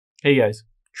Hey guys,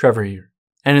 Trevor here.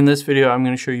 And in this video, I'm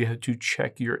going to show you how to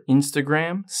check your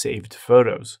Instagram saved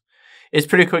photos. It's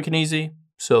pretty quick and easy,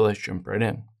 so let's jump right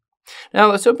in.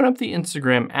 Now let's open up the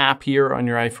Instagram app here on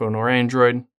your iPhone or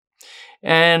Android,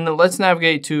 and let's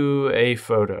navigate to a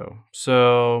photo.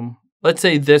 So let's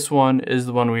say this one is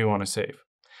the one we want to save.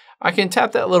 I can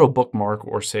tap that little bookmark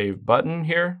or save button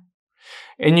here,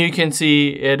 and you can see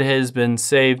it has been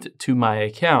saved to my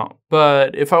account.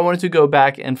 But if I wanted to go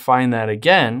back and find that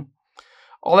again,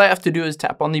 all I have to do is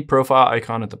tap on the profile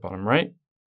icon at the bottom right,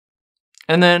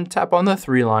 and then tap on the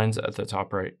three lines at the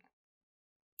top right.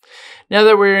 Now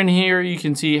that we're in here, you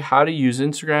can see how to use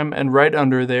Instagram, and right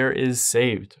under there is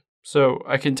saved. So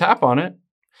I can tap on it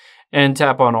and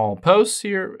tap on all posts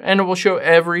here, and it will show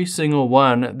every single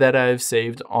one that I've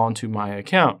saved onto my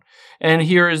account. And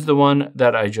here is the one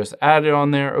that I just added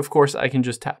on there. Of course, I can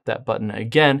just tap that button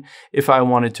again if I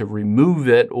wanted to remove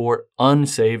it or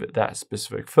unsave that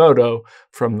specific photo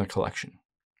from the collection.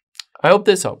 I hope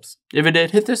this helps. If it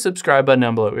did, hit the subscribe button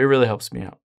down below. It really helps me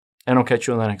out. And I'll catch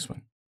you on the next one.